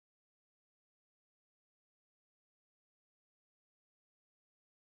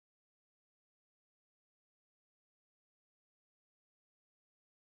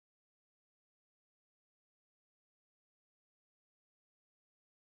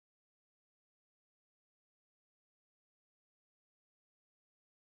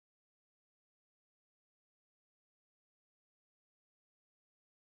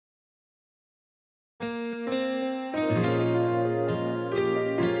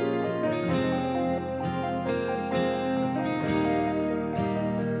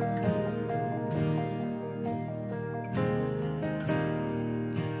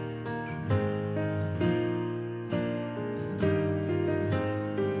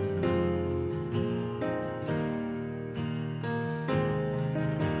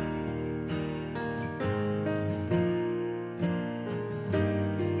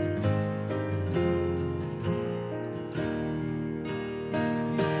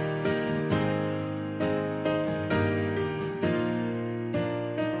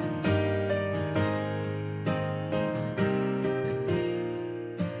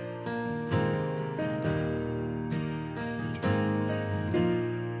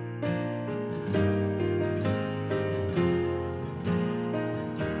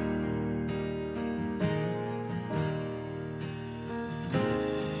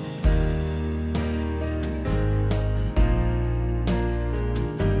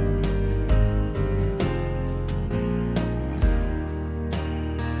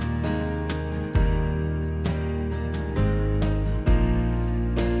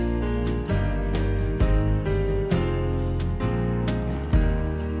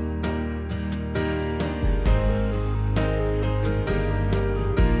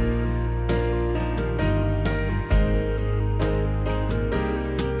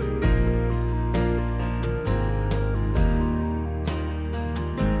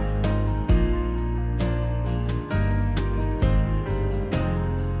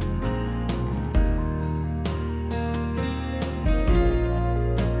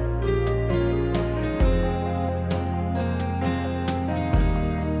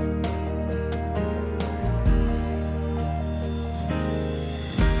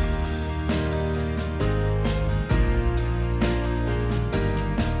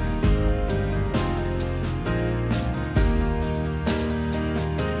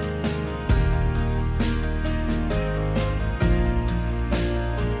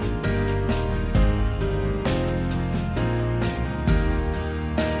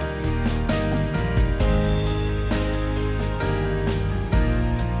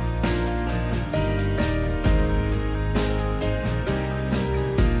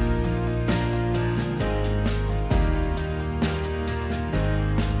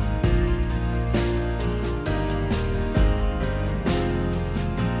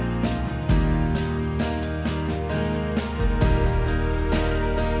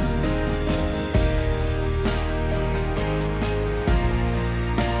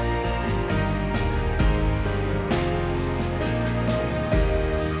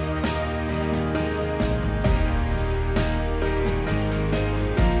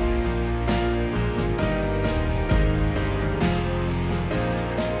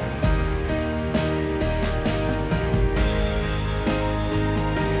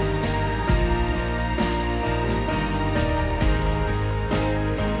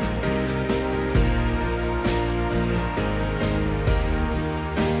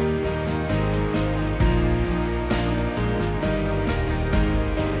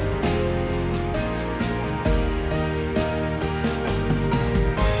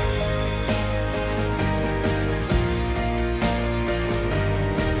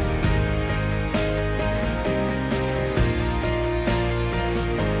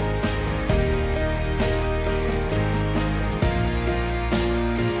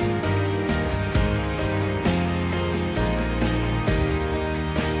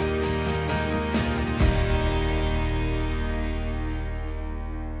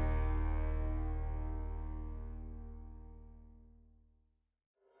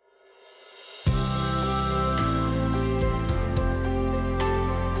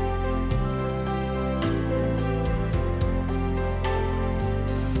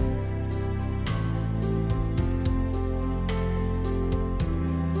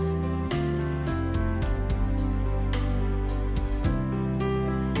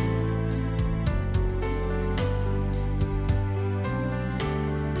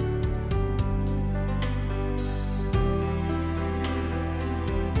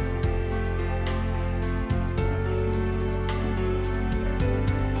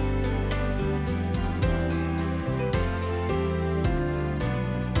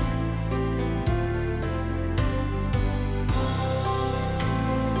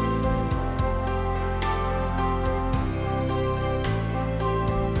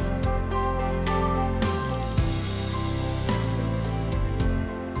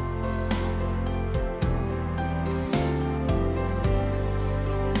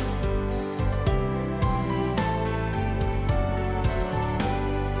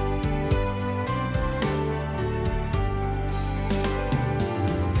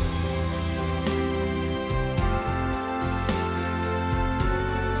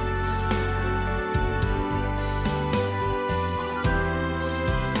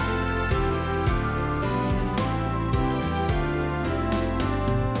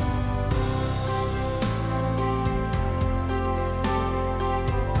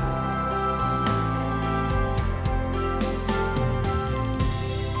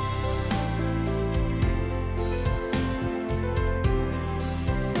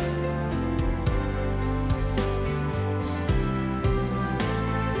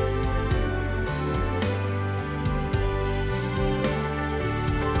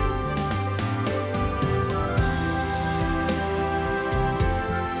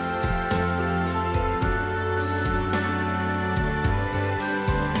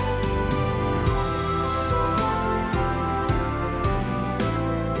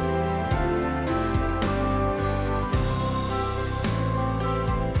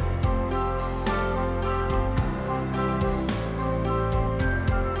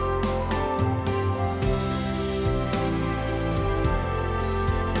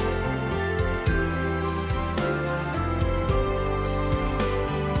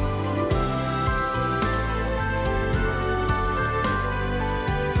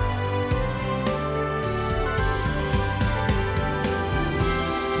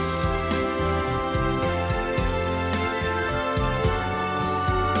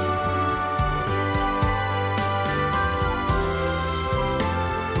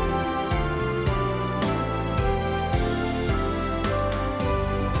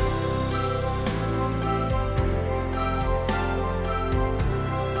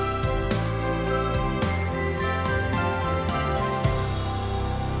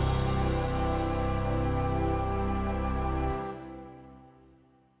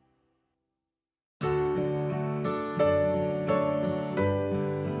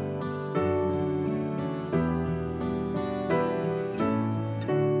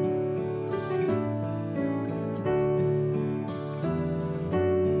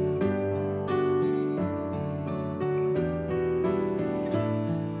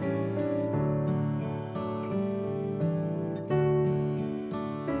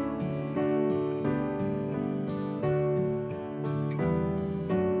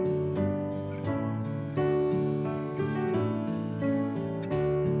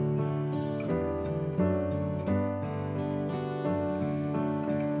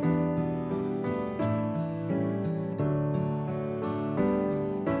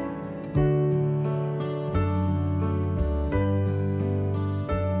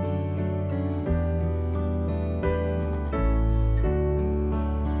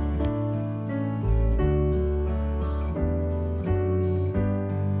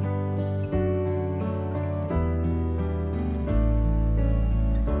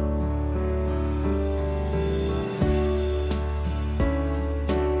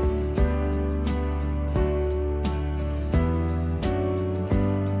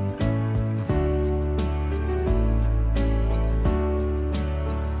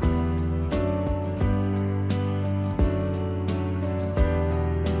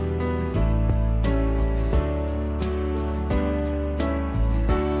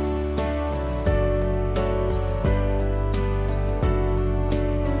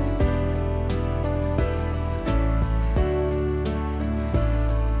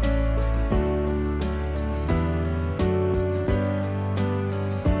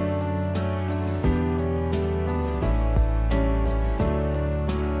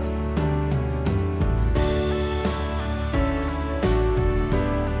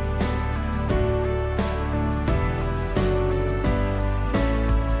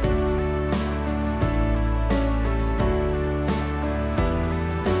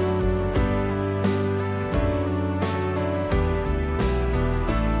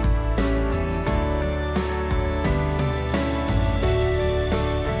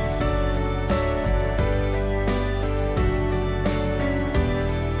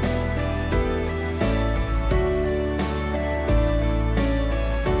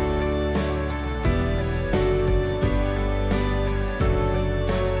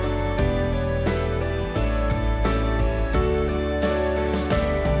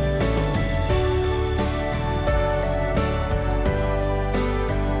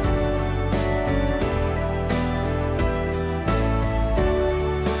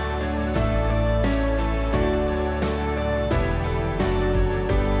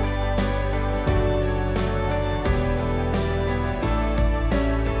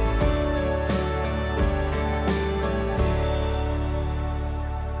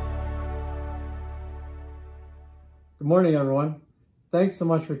morning, everyone. Thanks so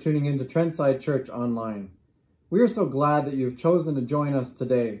much for tuning in to Trentside Church Online. We are so glad that you've chosen to join us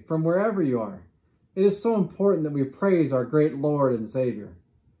today from wherever you are. It is so important that we praise our great Lord and Savior.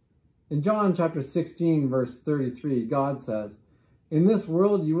 In John chapter 16, verse 33, God says, "In this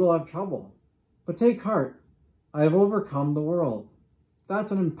world you will have trouble, but take heart, I have overcome the world."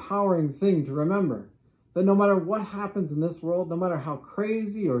 That's an empowering thing to remember, that no matter what happens in this world, no matter how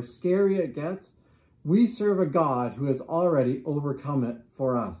crazy or scary it gets, we serve a God who has already overcome it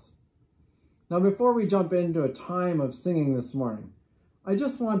for us. Now, before we jump into a time of singing this morning, I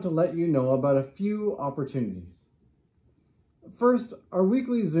just want to let you know about a few opportunities. First, our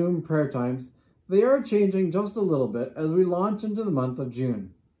weekly Zoom prayer times, they are changing just a little bit as we launch into the month of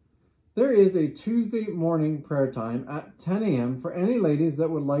June. There is a Tuesday morning prayer time at 10 a.m. for any ladies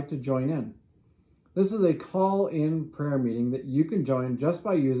that would like to join in. This is a call-in prayer meeting that you can join just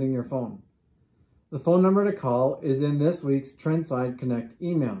by using your phone. The phone number to call is in this week's Trentside Connect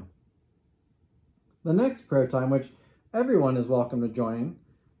email. The next prayer time, which everyone is welcome to join,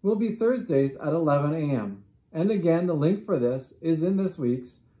 will be Thursdays at 11 a.m. And again, the link for this is in this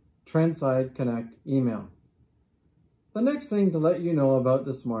week's Trentside Connect email. The next thing to let you know about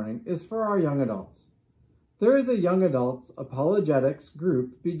this morning is for our young adults. There is a young adults apologetics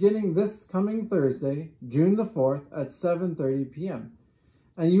group beginning this coming Thursday, June the 4th at 7:30 p.m.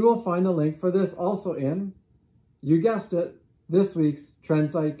 And you will find the link for this also in, you guessed it, this week's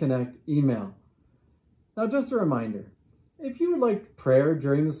Trentside Connect email. Now just a reminder, if you would like prayer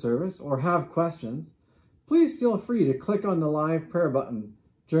during the service or have questions, please feel free to click on the live prayer button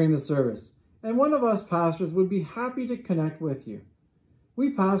during the service, and one of us pastors would be happy to connect with you.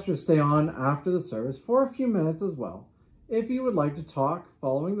 We pastors stay on after the service for a few minutes as well. If you would like to talk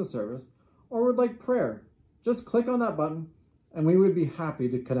following the service or would like prayer, just click on that button and we would be happy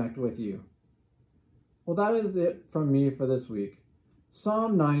to connect with you. Well, that is it from me for this week.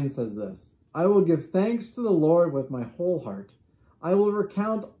 Psalm 9 says this, "I will give thanks to the Lord with my whole heart. I will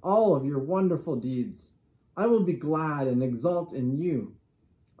recount all of your wonderful deeds. I will be glad and exult in you.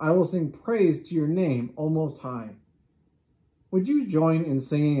 I will sing praise to your name, O Most High." Would you join in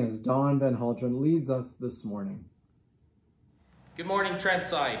singing as Don Van Haltren leads us this morning? Good morning,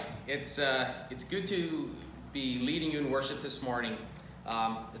 Trentside. It's good to be leading you in worship this morning.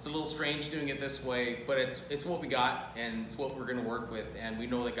 It's a little strange doing it this way, but it's what we got, and it's what we're going to work with, and we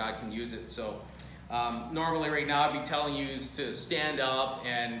know that God can use it. So normally right now I'd be telling you to stand up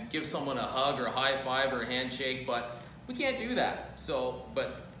and give someone a hug or a high five or a handshake, but we can't do that.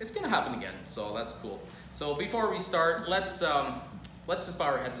 But it's going to happen again, so that's cool. So before we start, let's just bow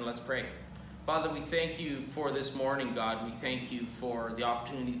our heads and let's pray. Father, we thank you for this morning, God. We thank you for the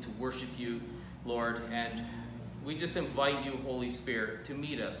opportunity to worship you, Lord, and we just invite you, Holy Spirit, to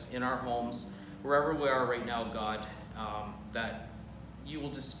meet us in our homes, wherever we are right now, God, that you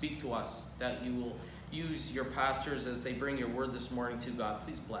will just speak to us, that you will use your pastors as they bring your word this morning to God.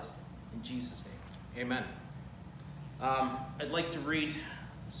 Please bless them. In Jesus' name, amen. I'd like to read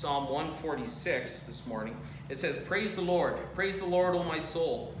Psalm 146 this morning. It says, praise the Lord, O my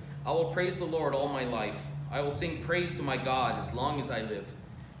soul. I will praise the Lord all my life. I will sing praise to my God as long as I live.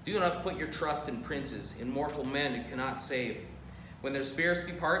 Do not put your trust in princes, in mortal men who cannot save. When their spirits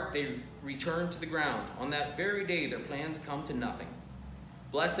depart, they return to the ground. On that very day, their plans come to nothing.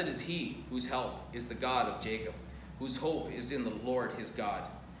 Blessed is he whose help is the God of Jacob, whose hope is in the Lord his God,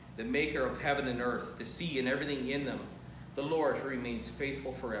 the maker of heaven and earth, the sea and everything in them, the Lord who remains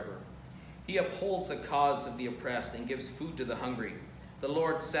faithful forever. He upholds the cause of the oppressed and gives food to the hungry. The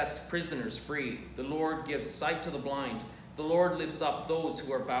Lord sets prisoners free. The Lord gives sight to the blind. The Lord lifts up those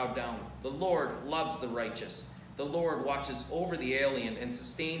who are bowed down. The Lord loves the righteous. The Lord watches over the alien and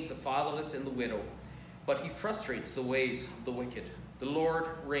sustains the fatherless and the widow. But he frustrates the ways of the wicked. The Lord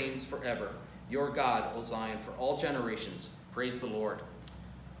reigns forever. Your God, O Zion, for all generations. Praise the Lord.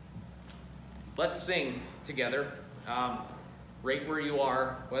 Let's sing together. Right where you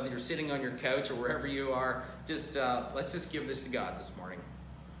are, whether you're sitting on your couch or wherever you are, let's just give this to God this morning.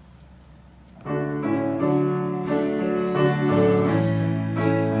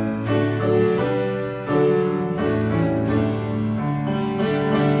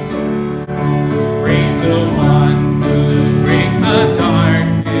 Praise the one who breaks the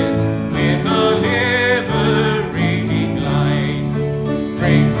darkness with a liberating light.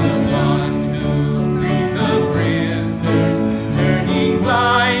 Praise the one who frees the prisoners, turning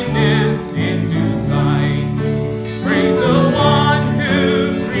blindness into sight. Praise the one who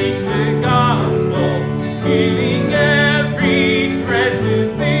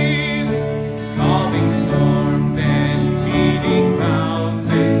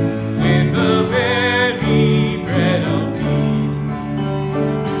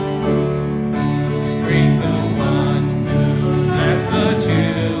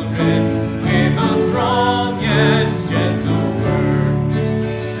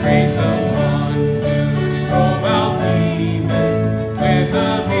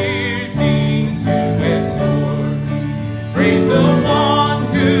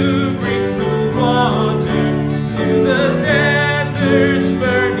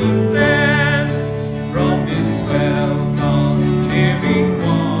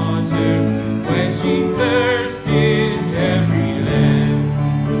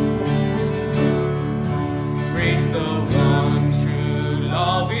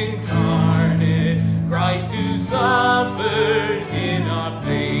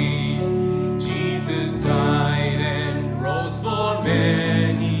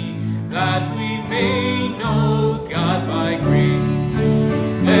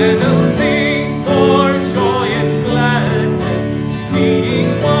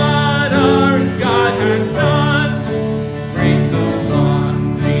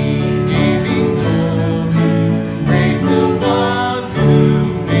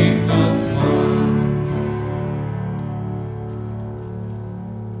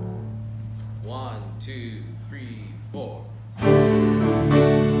 2, 3, 4.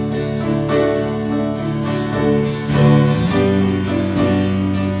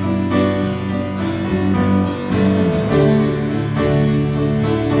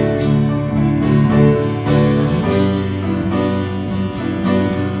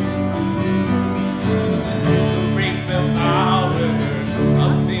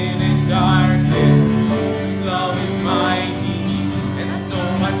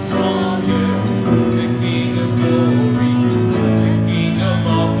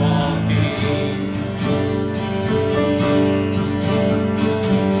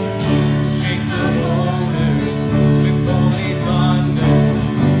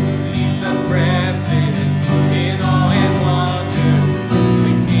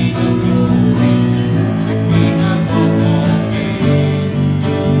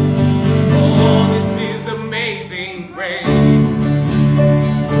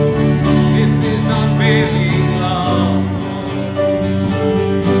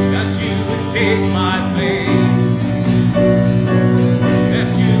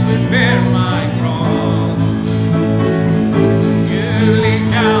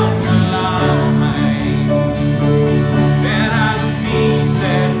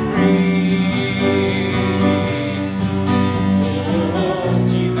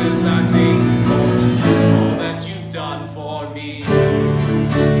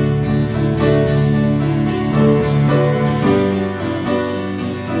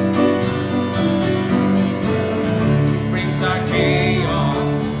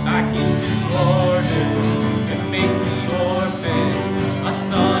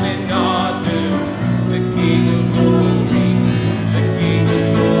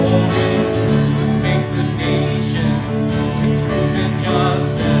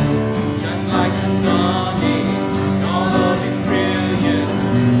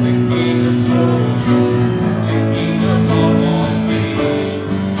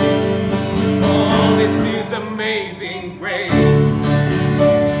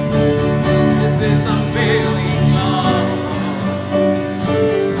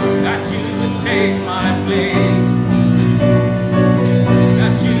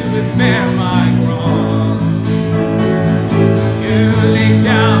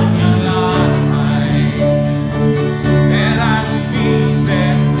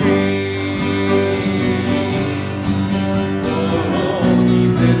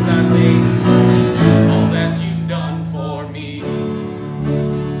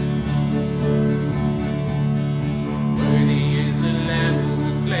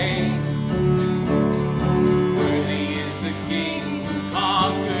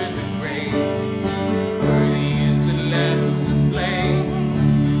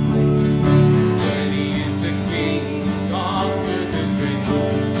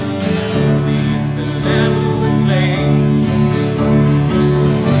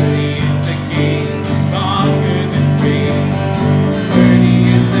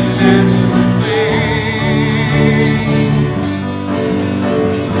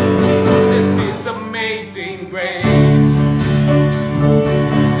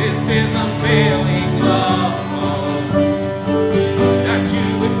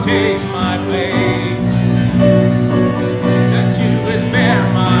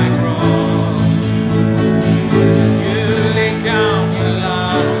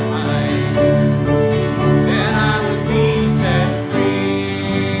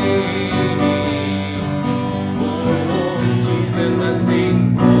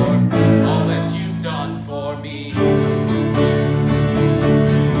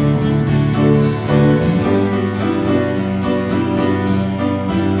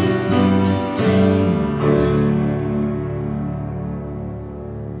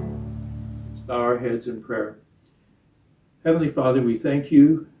 In prayer. Heavenly Father, we thank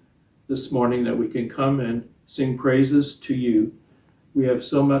you this morning that we can come and sing praises to you. We have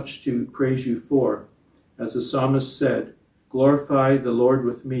so much to praise you for. As the psalmist said, glorify the Lord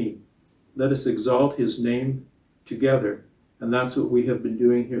with me. Let us exalt his name together. And that's what we have been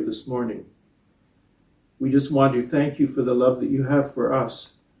doing here this morning. We just want to thank you for the love that you have for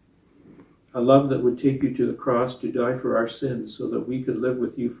us. A love that would take you to the cross to die for our sins so that we could live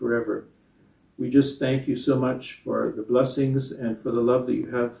with you forever. We just thank you so much for the blessings and for the love that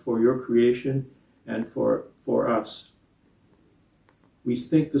you have for your creation and for us. We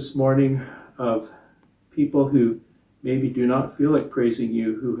think this morning of people who maybe do not feel like praising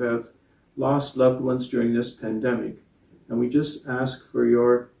you, who have lost loved ones during this pandemic. And we just ask for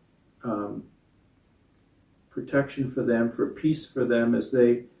your protection for them, for peace for them as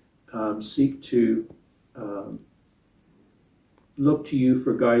they seek to look to you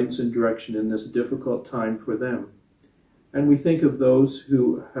for guidance and direction in this difficult time for them. And we think of those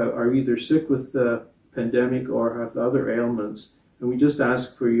who are either sick with the pandemic or have other ailments, and we just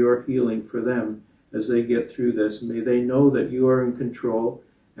ask for your healing for them as they get through this. May they know that you are in control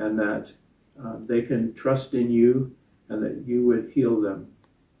and that they can trust in you and that you would heal them.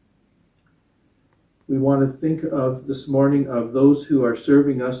 We want to think of this morning of those who are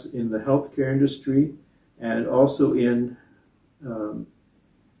serving us in the healthcare industry and also in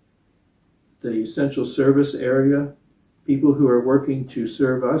the essential service area, people who are working to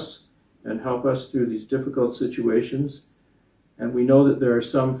serve us and help us through these difficult situations. And we know that there are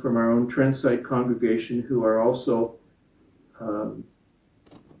some from our own Trentside congregation who are also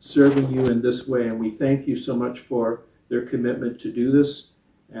serving you in this way. And we thank you so much for their commitment to do this.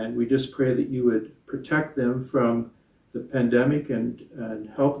 And we just pray that you would protect them from the pandemic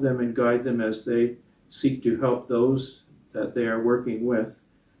and help them and guide them as they seek to help those that they are working with.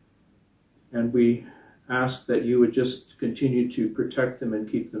 And we ask that you would just continue to protect them and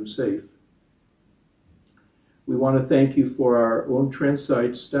keep them safe. We want to thank you for our own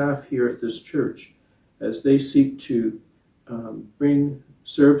Trentside staff here at this church as they seek to bring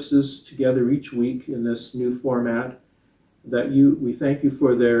services together each week in this new format. We thank you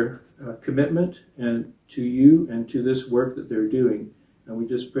for their commitment and to you and to this work that they're doing. And we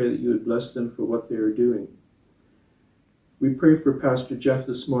just pray that you would bless them for what they are doing. We pray for Pastor Jeff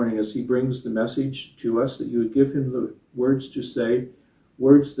this morning as he brings the message to us, that you would give him the words to say,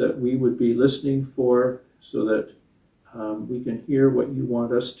 words that we would be listening for so that we can hear what you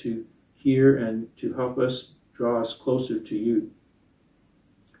want us to hear and to help us draw us closer to you.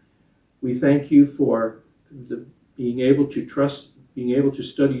 We thank you for being able to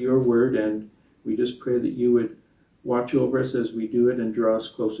study your word, and we just pray that you would watch over us as we do it and draw us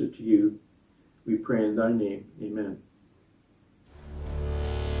closer to you. We pray in thy name. Amen.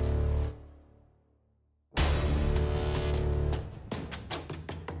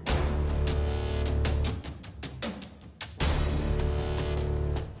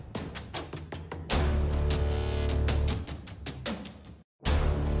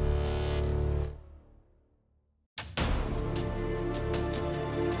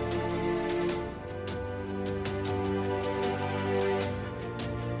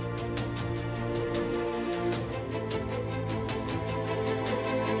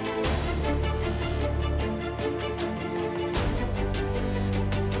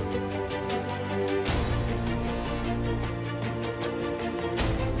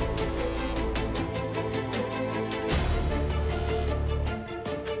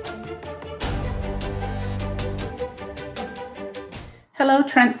 Hello,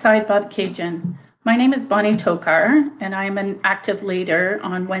 Trentside Bobcaygeon. My name is Bonnie Tokar, and I'm an active leader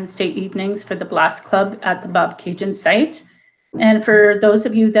on Wednesday evenings for the Blast Club at the Bobcaygeon site. And for those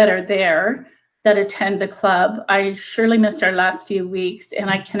of you that are there, that attend the club, I surely missed our last few weeks, and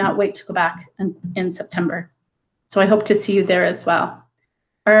I cannot wait to go back in September. So I hope to see you there as well.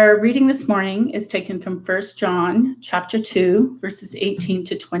 Our reading this morning is taken from 1 John chapter 2, verses 18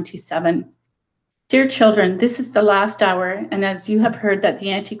 to 27. Dear children, this is the last hour, and as you have heard that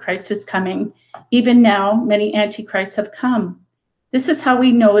the Antichrist is coming, even now many Antichrists have come. This is how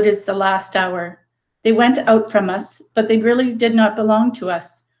we know it is the last hour. They went out from us, but they really did not belong to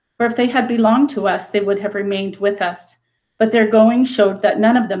us. For if they had belonged to us, they would have remained with us. But their going showed that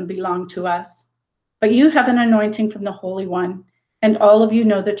none of them belonged to us. But you have an anointing from the Holy One, and all of you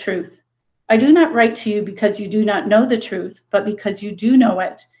know the truth. I do not write to you because you do not know the truth, but because you do know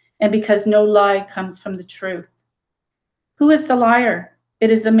it, and because no lie comes from the truth. Who is the liar? It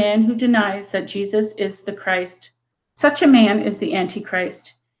is the man who denies that Jesus is the Christ. Such a man is the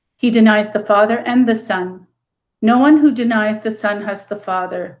Antichrist. He denies the Father and the Son. No one who denies the Son has the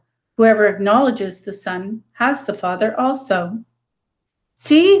Father. Whoever acknowledges the Son has the Father also.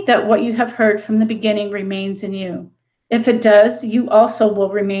 See that what you have heard from the beginning remains in you. If it does, you also will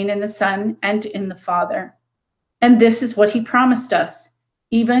remain in the Son and in the Father. And this is what he promised us,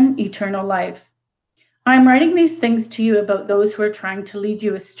 even eternal life. I am writing these things to you about those who are trying to lead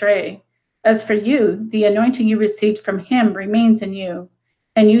you astray. As for you, the anointing you received from him remains in you,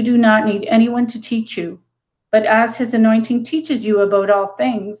 and you do not need anyone to teach you. But as his anointing teaches you about all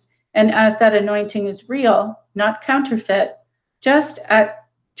things, and as that anointing is real, not counterfeit, just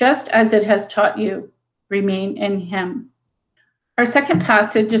as it has taught you, remain in him. Our second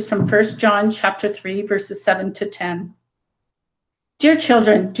passage is from 1 John chapter 3, verses 7 to 10. Dear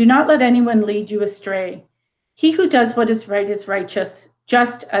children, do not let anyone lead you astray. He who does what is right is righteous,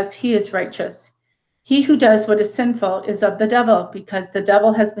 just as he is righteous. He who does what is sinful is of the devil, because the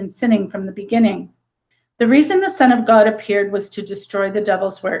devil has been sinning from the beginning. The reason the Son of God appeared was to destroy the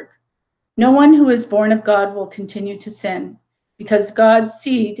devil's work. No one who is born of God will continue to sin, because God's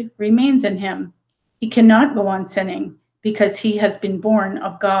seed remains in him. He cannot go on sinning, because he has been born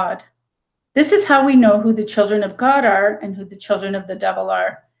of God. This is how we know who the children of God are and who the children of the devil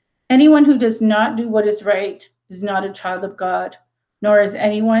are. Anyone who does not do what is right is not a child of God, nor is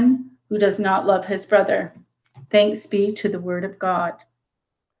anyone who does not love his brother. Thanks be to the word of God.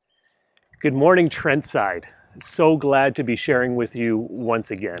 Good morning, Trentside. So glad to be sharing with you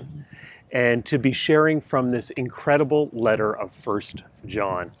once again, and to be sharing from this incredible letter of 1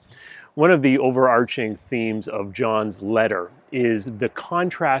 John. One of the overarching themes of John's letter is the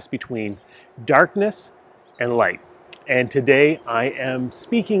contrast between darkness and light. And today I am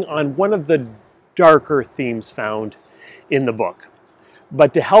speaking on one of the darker themes found in the book.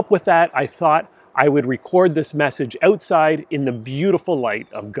 But to help with that, I thought I would record this message outside in the beautiful light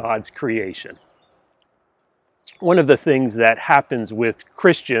of God's creation. One of the things that happens with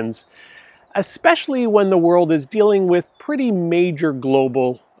Christians, especially when the world is dealing with pretty major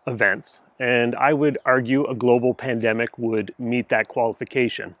global events, and I would argue a global pandemic would meet that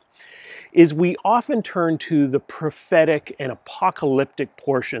qualification, is we often turn to the prophetic and apocalyptic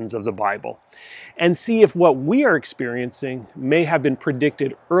portions of the Bible and see if what we are experiencing may have been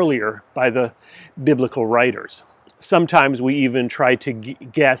predicted earlier by the biblical writers. Sometimes we even try to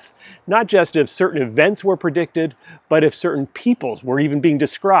guess not just if certain events were predicted, but if certain peoples were even being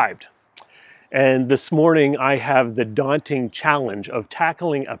described. And this morning I have the daunting challenge of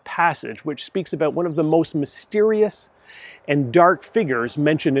tackling a passage which speaks about one of the most mysterious and dark figures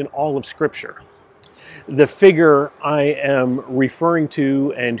mentioned in all of Scripture. The figure I am referring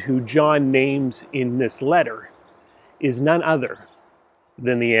to and who John names in this letter is none other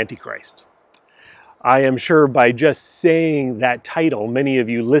than the Antichrist. I am sure by just saying that title, many of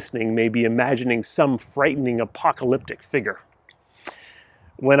you listening may be imagining some frightening apocalyptic figure.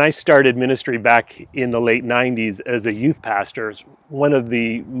 When I started ministry back in the late 90s as a youth pastor, one of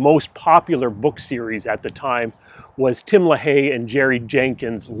the most popular book series at the time was Tim LaHaye and Jerry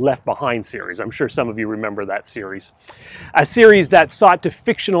Jenkins' Left Behind series. I'm sure some of you remember that series. A series that sought to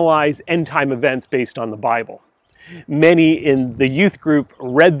fictionalize end-time events based on the Bible. Many in the youth group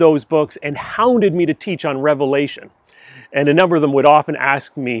read those books and hounded me to teach on Revelation. And a number of them would often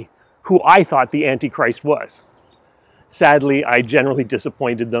ask me who I thought the Antichrist was. Sadly, I generally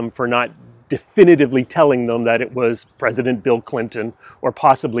disappointed them for not definitively telling them that it was President Bill Clinton or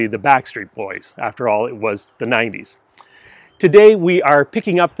possibly the Backstreet Boys. After all, it was the 90s. Today, we are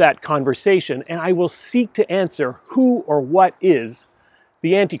picking up that conversation, and I will seek to answer who or what is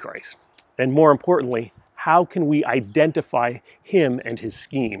the Antichrist. And more importantly, how can we identify him and his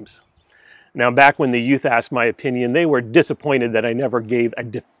schemes? Now, back when the youth asked my opinion, they were disappointed that I never gave a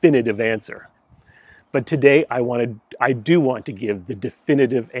definitive answer. But today, I do want to give the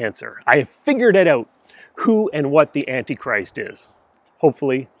definitive answer. I have figured it out, who and what the Antichrist is.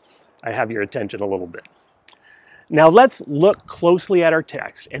 Hopefully, I have your attention a little bit. Now let's look closely at our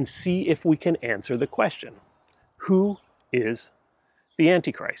text and see if we can answer the question. Who is the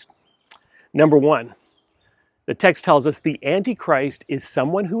Antichrist? Number one, the text tells us the Antichrist is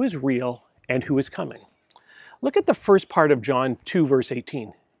someone who is real and who is coming. Look at the first part of John 2, verse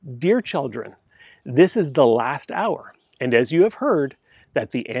 18. Dear children, this is the last hour, and as you have heard, that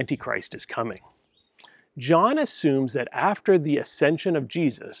the Antichrist is coming. John assumes that after the ascension of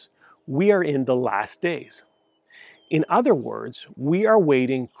Jesus, we are in the last days. In other words, we are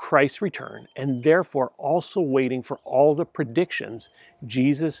waiting Christ's return and therefore also waiting for all the predictions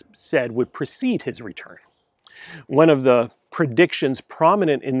Jesus said would precede his return. One of the predictions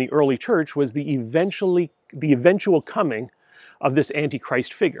prominent in the early church was the eventual coming of this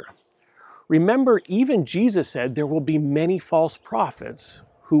Antichrist figure. Remember, even Jesus said there will be many false prophets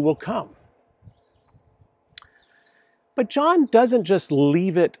who will come. But John doesn't just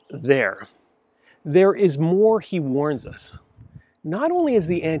leave it there. There is more he warns us. Not only is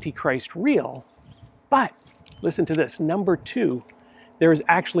the Antichrist real, but, listen to this, number two, there is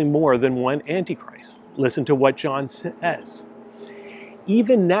actually more than one Antichrist. Listen to what John says.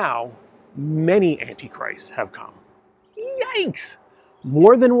 Even now, many Antichrists have come. Yikes!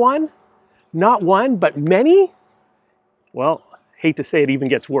 More than one? Not one, but many? Well, hate to say it even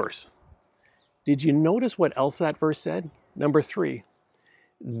gets worse. Did you notice what else that verse said? Number three,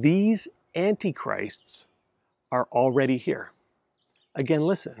 these antichrists are already here. Again,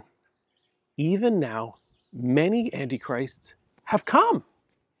 listen. Even now, many antichrists have come.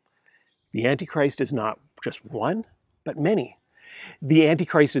 The Antichrist is not just one, but many. The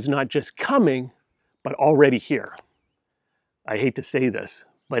Antichrist is not just coming, but already here. I hate to say this,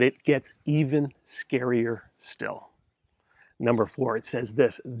 But it gets even scarier still. Number 4, it says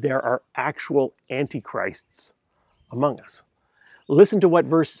this: there are actual antichrists among us. Listen to what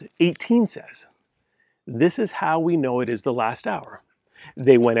verse 18 says. This is how we know it is the last hour.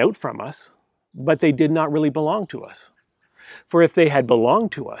 They went out from us, but they did not really belong to us. For if they had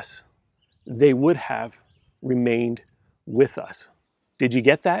belonged to us, they would have remained with us. Did you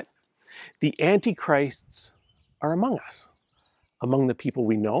get that? The antichrists are among us, among the people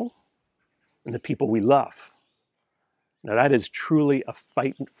we know and the people we love. Now that is truly a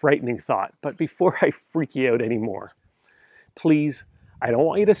frightening thought, but before I freak you out anymore, please, I don't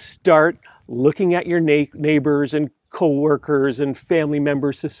want you to start looking at your neighbors and co-workers and family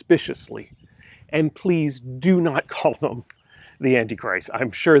members suspiciously. And please do not call them the Antichrist.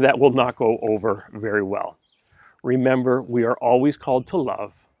 I'm sure that will not go over very well. Remember, we are always called to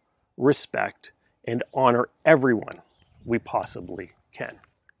love, respect, and honor everyone we possibly can.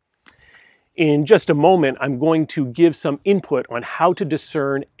 In just a moment, I'm going to give some input on how to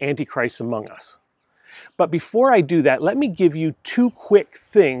discern Antichrists among us. But before I do that, let me give you 2 quick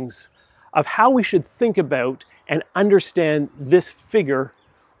things of how we should think about and understand this figure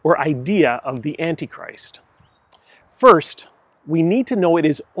or idea of the Antichrist. First, we need to know it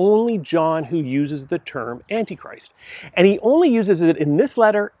is only John who uses the term Antichrist. And he only uses it in this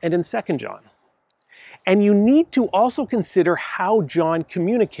letter and in 2 John. And you need to also consider how John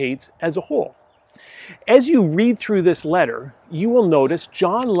communicates as a whole. As you read through this letter, you will notice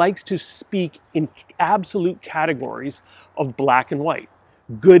John likes to speak in absolute categories of black and white,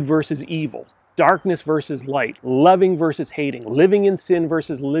 good versus evil, darkness versus light, loving versus hating, living in sin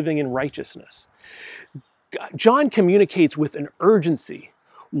versus living in righteousness. John communicates with an urgency,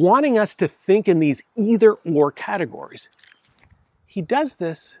 wanting us to think in these either-or categories. He does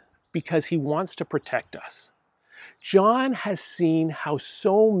this because he wants to protect us. John has seen how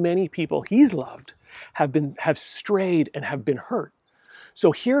so many people he's loved have strayed and have been hurt.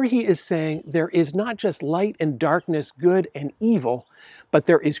 So here he is saying there is not just light and darkness, good and evil, but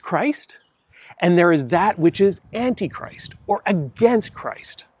there is Christ and there is that which is Antichrist or against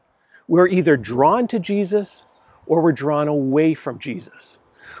Christ. We're either drawn to Jesus or we're drawn away from Jesus.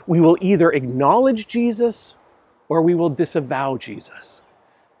 We will either acknowledge Jesus or we will disavow Jesus.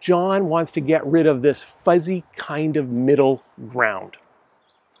 John wants to get rid of this fuzzy kind of middle ground.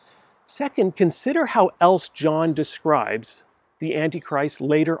 Second, consider how else John describes the Antichrist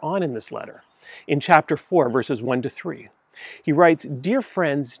later on in this letter. In chapter 4, verses 1 to 3, he writes, "Dear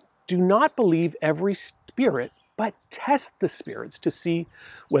friends, do not believe every spirit, but test the spirits to see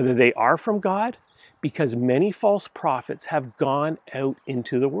whether they are from God, because many false prophets have gone out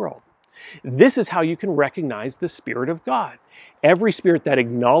into the world. This is how you can recognize the Spirit of God. Every spirit that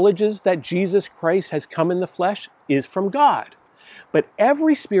acknowledges that Jesus Christ has come in the flesh is from God. But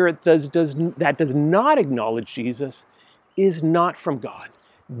every spirit that does not acknowledge Jesus is not from God.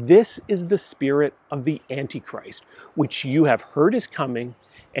 This is the spirit of the Antichrist, which you have heard is coming,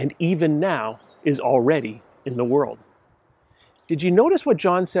 and even now is already in the world." Did you notice what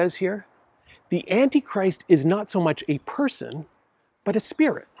John says here? The Antichrist is not so much a person, but a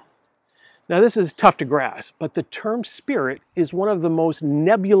spirit. Now this is tough to grasp, but the term spirit is one of the most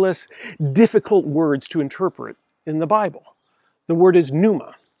nebulous, difficult words to interpret in the Bible. The word is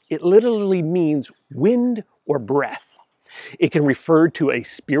pneuma. It literally means wind or breath. It can refer to a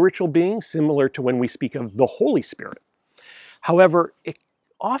spiritual being, similar to when we speak of the Holy Spirit. However, it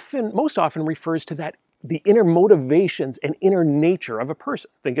most often refers to the inner motivations and inner nature of a person.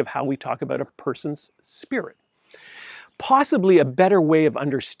 Think of how we talk about a person's spirit. Possibly a better way of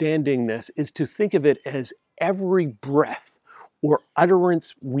understanding this is to think of it as every breath or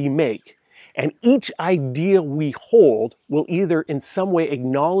utterance we make, and each idea we hold will either in some way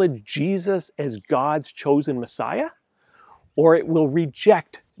acknowledge Jesus as God's chosen Messiah, or it will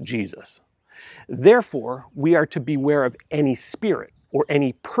reject Jesus. Therefore, we are to beware of any spirit or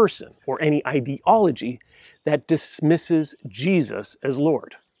any person or any ideology that dismisses Jesus as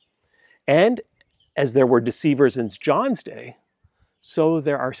Lord. And as there were deceivers in John's day, so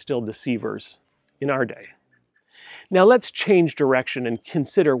there are still deceivers in our day. Now let's change direction and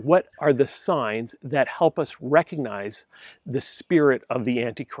consider what are the signs that help us recognize the spirit of the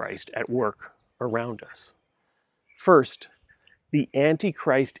Antichrist at work around us. First, the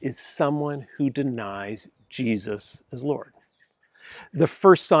Antichrist is someone who denies Jesus as Lord. The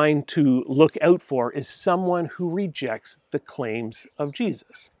first sign to look out for is someone who rejects the claims of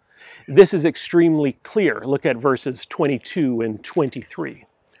Jesus. This is extremely clear. Look at verses 22 and 23.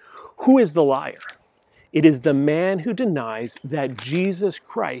 Who is the liar? It is the man who denies that Jesus is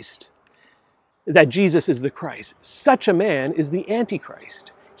the Christ. Such a man is the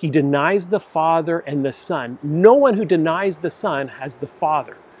Antichrist. He denies the Father and the Son. No one who denies the Son has the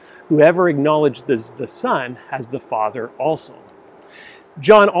Father. Whoever acknowledges the Son has the Father also.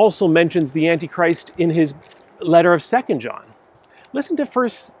 John also mentions the Antichrist in his letter of 2 John. Listen to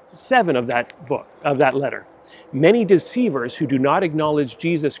verse 7 of that letter. Many deceivers who do not acknowledge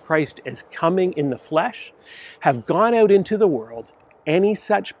Jesus Christ as coming in the flesh have gone out into the world. Any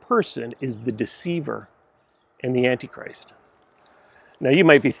such person is the deceiver and the Antichrist. Now you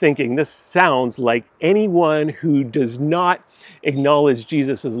might be thinking, this sounds like anyone who does not acknowledge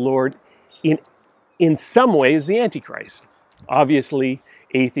Jesus as Lord in some way is the Antichrist. Obviously,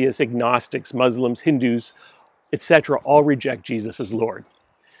 atheists, agnostics, Muslims, Hindus, etc. all reject Jesus as Lord.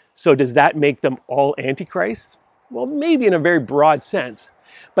 So does that make them all Antichrists? Well, maybe in a very broad sense,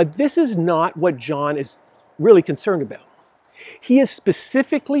 but this is not what John is really concerned about. He is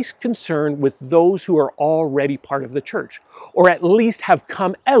specifically concerned with those who are already part of the church, or at least have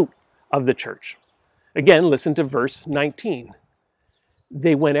come out of the church. Again, listen to verse 19.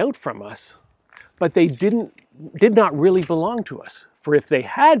 They went out from us, but they did not really belong to us. For if they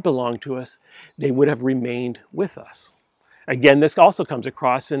had belonged to us, they would have remained with us. Again, this also comes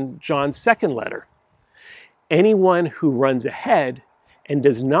across in John's second letter. Anyone who runs ahead and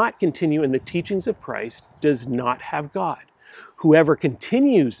does not continue in the teachings of Christ does not have God. Whoever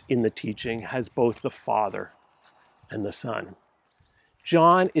continues in the teaching has both the Father and the Son.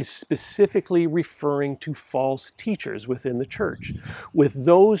 John is specifically referring to false teachers within the church, with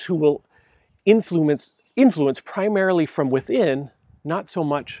those who will influence primarily from within, not so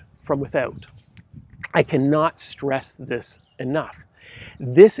much from without. I cannot stress this enough.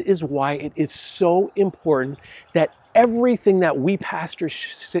 This is why it is so important that everything that we pastors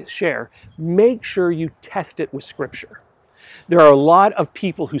share, make sure you test it with Scripture. There are a lot of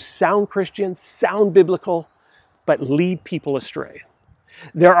people who sound Christian, sound biblical, but lead people astray.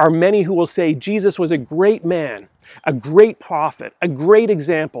 There are many who will say Jesus was a great man, a great prophet, a great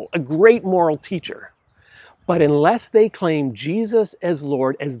example, a great moral teacher. But unless they claim Jesus as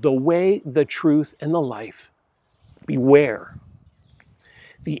Lord, as the way, the truth, and the life, beware.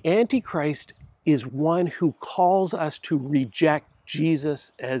 The Antichrist is one who calls us to reject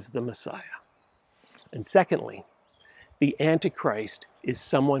Jesus as the Messiah. And secondly, the Antichrist is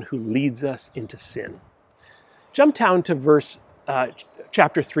someone who leads us into sin. Jump down to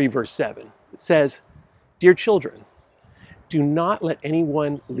chapter 3, verse 7. It says, "Dear children, do not let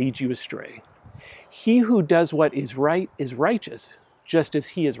anyone lead you astray. He who does what is right is righteous, just as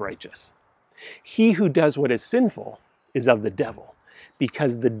he is righteous. He who does what is sinful is of the devil,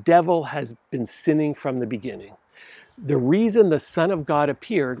 because the devil has been sinning from the beginning. The reason the Son of God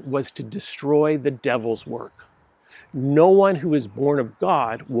appeared was to destroy the devil's work. No one who is born of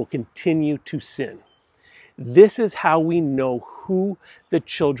God will continue to sin. This is how we know who the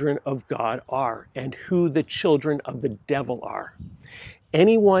children of God are and who the children of the devil are.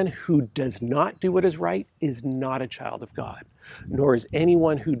 Anyone who does not do what is right is not a child of God, nor is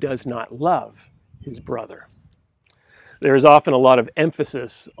anyone who does not love his brother." There is often a lot of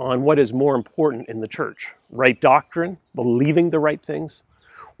emphasis on what is more important in the church: right doctrine, believing the right things,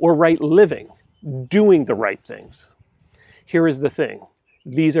 or right living, doing the right things. Here is the thing: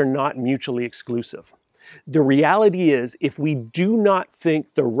 these are not mutually exclusive. The reality is, if we do not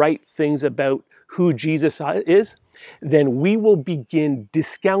think the right things about who Jesus is, then we will begin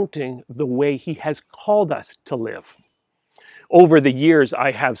discounting the way he has called us to live. Over the years,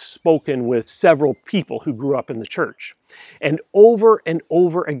 I have spoken with several people who grew up in the church. And over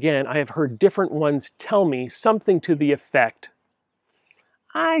again, I have heard different ones tell me something to the effect,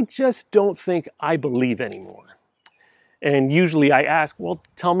 "I just don't think I believe anymore." And usually I ask, "Well,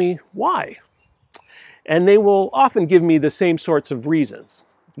 tell me why." And they will often give me the same sorts of reasons.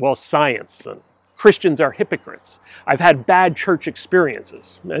 Well, science, and Christians are hypocrites. I've had bad church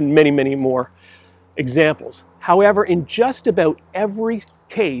experiences, and many, many more examples. However, in just about every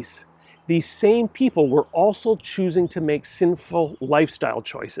case, these same people were also choosing to make sinful lifestyle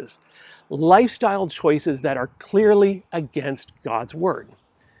choices that are clearly against God's word.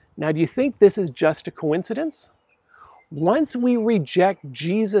 Now, do you think this is just a coincidence? Once we reject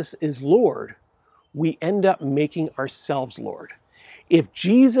Jesus as Lord, we end up making ourselves Lord. If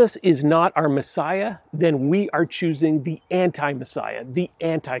Jesus is not our Messiah, then we are choosing the anti-Messiah, the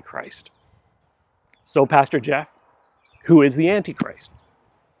Antichrist. So, Pastor Jeff, who is the Antichrist?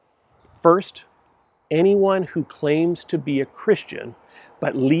 First, anyone who claims to be a Christian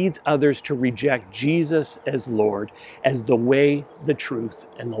but leads others to reject Jesus as Lord, as the way, the truth,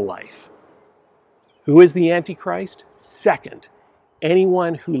 and the life. Who is the Antichrist? Second,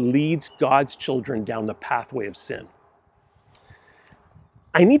 anyone who leads God's children down the pathway of sin.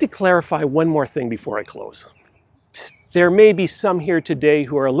 I need to clarify one more thing before I close. There may be some here today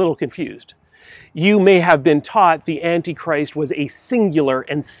who are a little confused. You may have been taught the Antichrist was a singular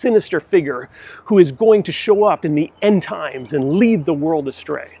and sinister figure who is going to show up in the end times and lead the world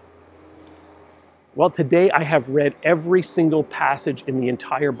astray. Well, today I have read every single passage in the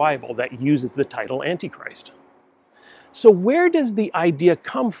entire Bible that uses the title Antichrist. So where does the idea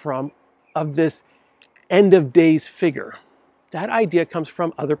come from of this end of days figure? That idea comes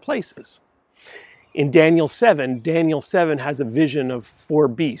from other places. In Daniel 7 has a vision of 4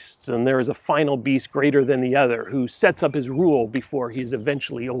 beasts, and there is a final beast greater than the other who sets up his rule before he is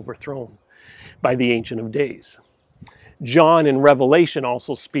eventually overthrown by the Ancient of Days. John in Revelation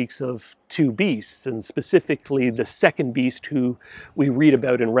also speaks of 2 beasts, and specifically the second beast who we read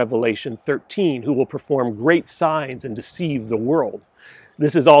about in Revelation 13, who will perform great signs and deceive the world.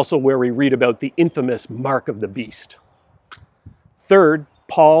 This is also where we read about the infamous mark of the beast. Third,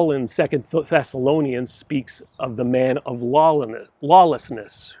 Paul in 2 Thessalonians speaks of the man of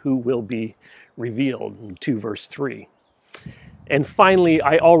lawlessness who will be revealed in 2 verse 3. And finally,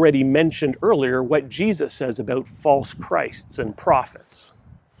 I already mentioned earlier what Jesus says about false Christs and prophets.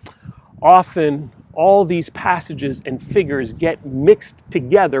 Often, all these passages and figures get mixed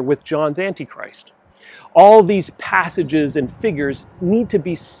together with John's Antichrist. All these passages and figures need to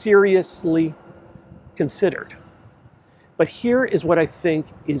be seriously considered. But here is what I think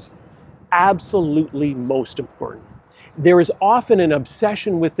is absolutely most important. There is often an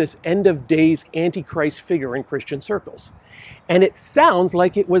obsession with this end of days Antichrist figure in Christian circles. And it sounds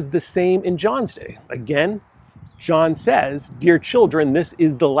like it was the same in John's day. Again, John says, "Dear children, this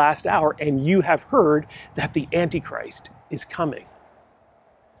is the last hour, and you have heard that the Antichrist is coming."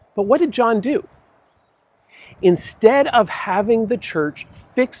 But what did John do? Instead of having the church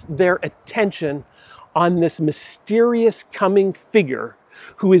fix their attention on this mysterious coming figure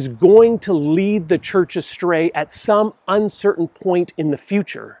who is going to lead the church astray at some uncertain point in the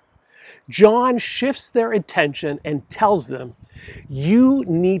future, John shifts their attention and tells them, you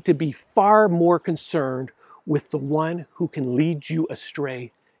need to be far more concerned with the one who can lead you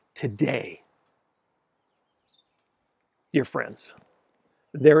astray today. Dear friends,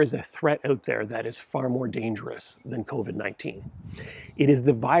 there is a threat out there that is far more dangerous than COVID-19. It is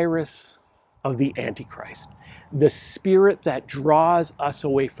the virus of the Antichrist, the spirit that draws us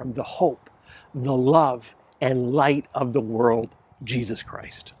away from the hope, the love, and light of the world, Jesus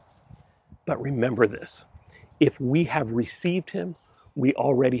Christ. But remember this, if we have received him, we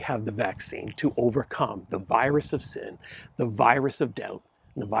already have the vaccine to overcome the virus of sin, the virus of doubt,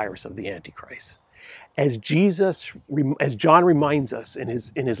 and the virus of the Antichrist. As John reminds us in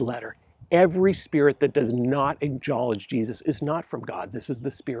his letter, every spirit that does not acknowledge Jesus is not from God. This is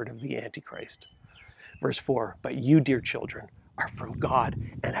the spirit of the Antichrist. Verse 4, but you, dear children, are from God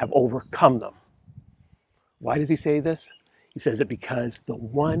and have overcome them. Why does he say this? He says it because the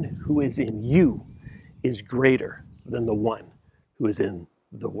one who is in you is greater than the one who is in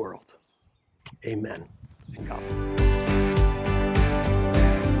the world. Amen. And God.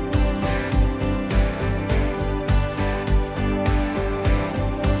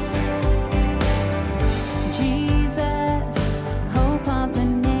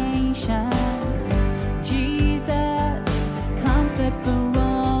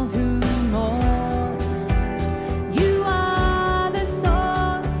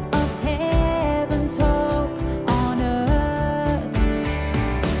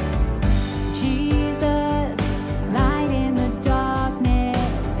 Light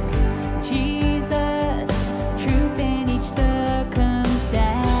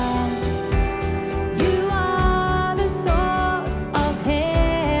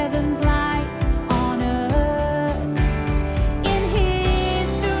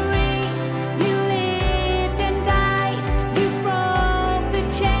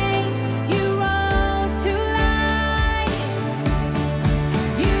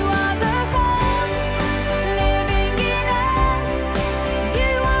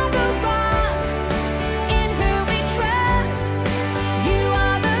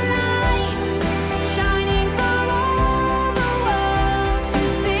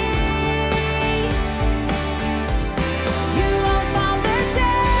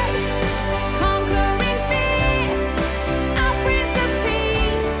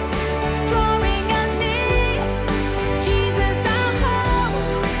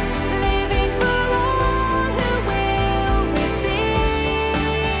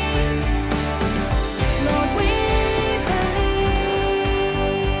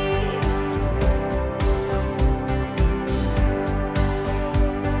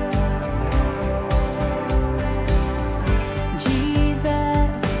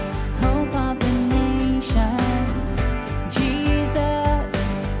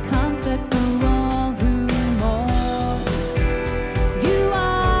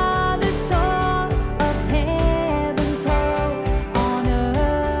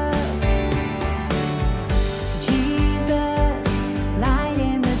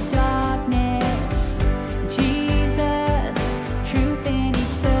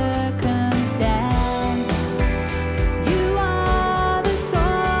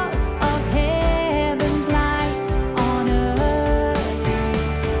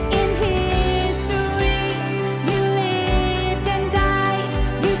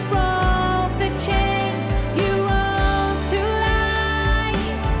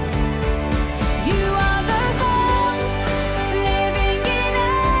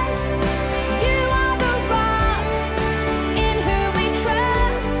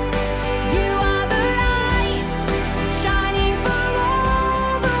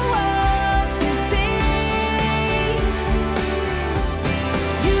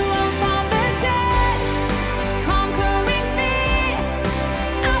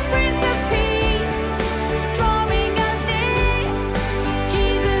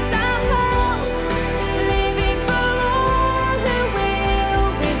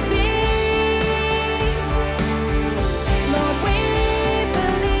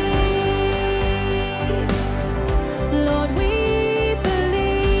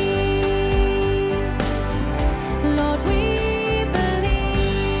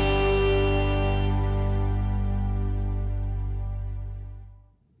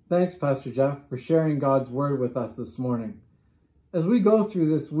Thanks, Pastor Jeff, for sharing God's word with us this morning. As we go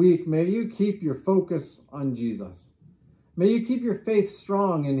through this week, may you keep your focus on Jesus. May you keep your faith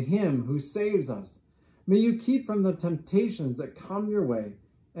strong in him who saves us. May you keep from the temptations that come your way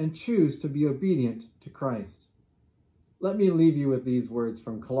and choose to be obedient to Christ. Let me leave you with these words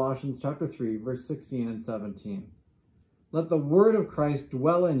from Colossians chapter 3, verse 16 and 17. Let the word of Christ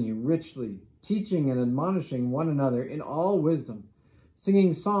dwell in you richly, teaching and admonishing one another in all wisdom,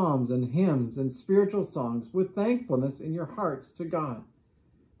 singing psalms and hymns and spiritual songs with thankfulness in your hearts to God.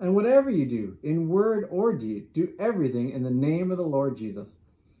 And whatever you do, in word or deed, do everything in the name of the Lord Jesus,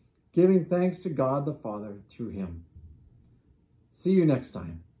 giving thanks to God the Father through him. See you next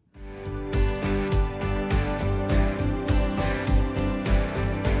time.